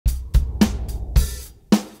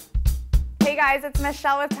Hey guys, it's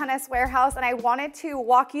Michelle with Tennis Warehouse, and I wanted to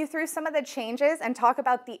walk you through some of the changes and talk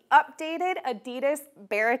about the updated Adidas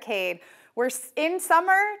Barricade. We're in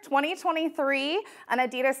summer 2023, and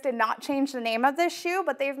Adidas did not change the name of this shoe,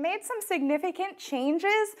 but they've made some significant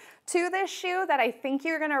changes to this shoe that I think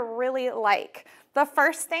you're gonna really like. The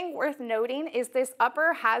first thing worth noting is this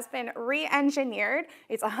upper has been re-engineered.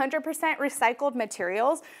 It's 100% recycled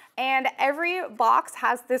materials, and every box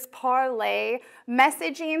has this parlay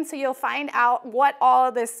messaging, so you'll find out what all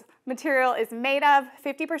of this material is made of.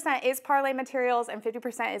 50% is parlay materials and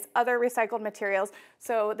 50% is other recycled materials.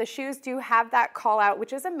 So the shoes do have that call out,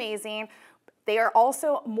 which is amazing. They are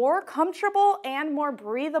also more comfortable and more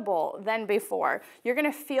breathable than before. You're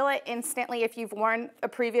gonna feel it instantly if you've worn a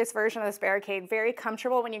previous version of this Barricade. Very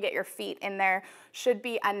comfortable when you get your feet in there. Should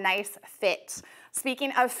be a nice fit.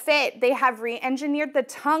 Speaking of fit, they have re-engineered the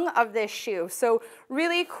tongue of this shoe. So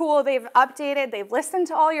really cool, they've updated, they've listened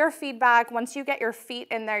to all your feedback. Once you get your feet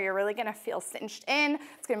in there, you're really gonna feel cinched in.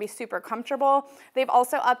 It's gonna be super comfortable. They've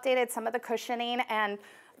also updated some of the cushioning and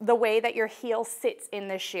the way that your heel sits in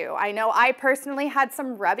the shoe. I know I personally had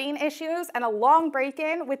some rubbing issues and a long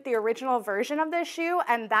break-in with the original version of this shoe,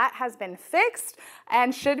 and that has been fixed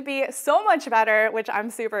and should be so much better, which I'm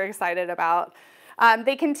super excited about.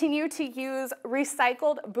 They continue to use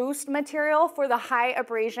recycled boost material for the high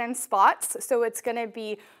abrasion spots, so it's gonna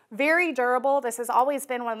be very durable. This has always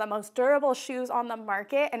been one of the most durable shoes on the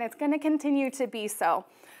market, and it's gonna continue to be so.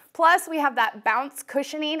 Plus, we have that bounce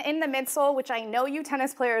cushioning in the midsole, which I know you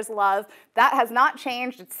tennis players love. That has not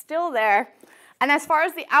changed, it's still there. And as far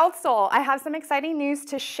as the outsole, I have some exciting news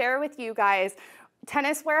to share with you guys.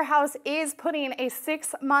 Tennis Warehouse is putting a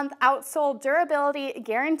 6-month outsole durability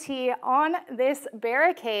guarantee on this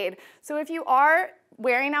Barricade. So if you are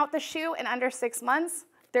wearing out the shoe in under 6 months,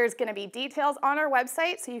 there's gonna be details on our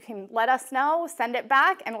website, so you can let us know, send it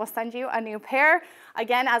back, and we'll send you a new pair.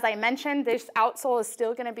 Again, as I mentioned, this outsole is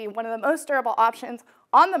still gonna be one of the most durable options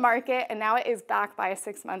on the market, and now it is backed by a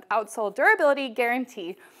 6-month outsole durability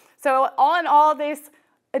guarantee. So all in all, this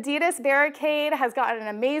Adidas Barricade has gotten an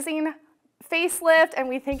amazing facelift, and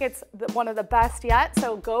we think it's one of the best yet.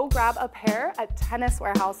 So go grab a pair at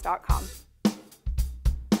tenniswarehouse.com.